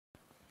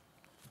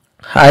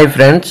Hi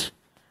friends,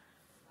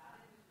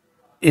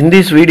 in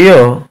this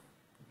video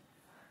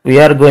we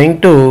are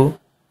going to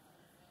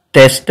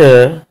test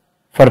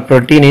for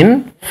protein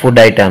in food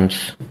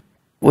items.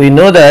 We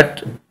know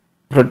that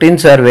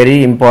proteins are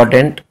very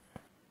important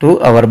to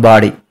our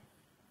body.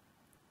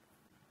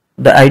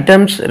 The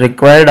items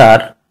required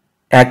are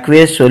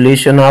aqueous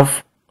solution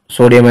of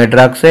sodium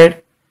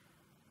hydroxide,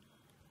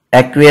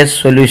 aqueous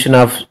solution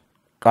of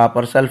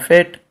copper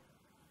sulfate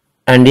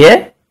and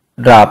a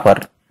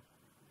dropper.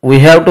 We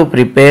have to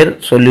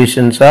prepare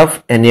solutions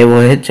of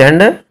NaOH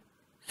and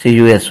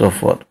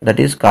CuSO4, that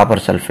is copper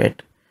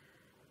sulfate.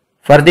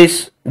 For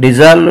this,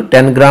 dissolve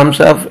 10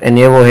 grams of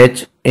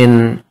NaOH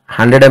in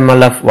 100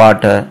 ml of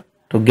water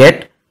to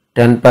get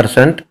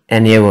 10%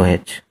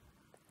 NaOH.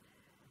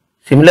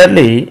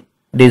 Similarly,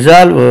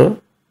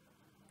 dissolve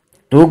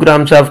 2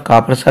 grams of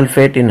copper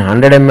sulfate in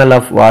 100 ml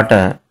of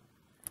water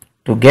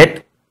to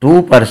get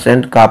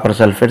 2% copper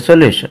sulfate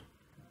solution.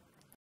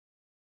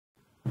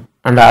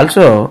 And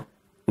also,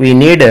 we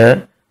need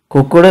a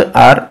cooked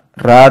or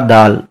raw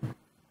dal,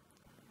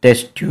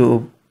 test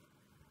tube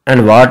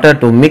and water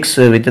to mix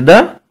with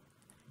the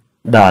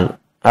dal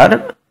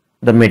or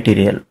the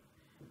material.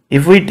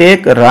 If we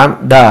take raw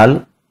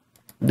dal,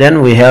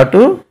 then we have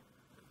to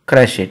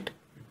crush it.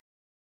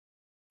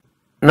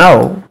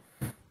 Now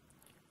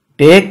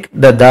take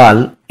the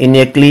dal in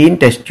a clean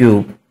test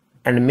tube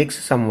and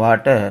mix some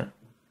water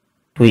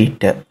to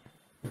it.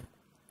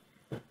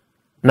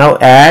 Now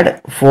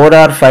add 4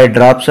 or 5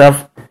 drops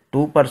of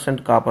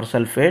 2% copper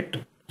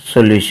sulfate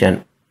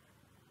solution.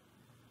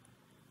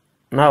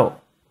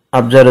 Now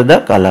observe the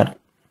color.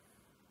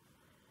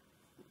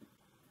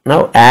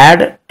 Now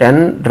add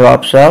 10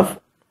 drops of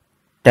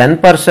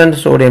 10%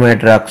 sodium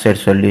hydroxide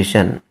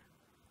solution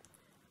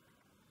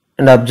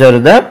and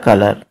observe the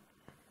color.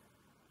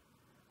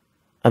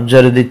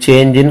 Observe the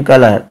change in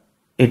color.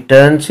 It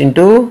turns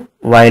into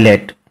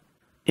violet.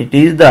 It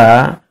is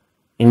the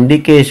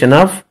indication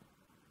of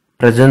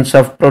presence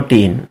of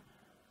protein.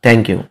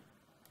 Thank you.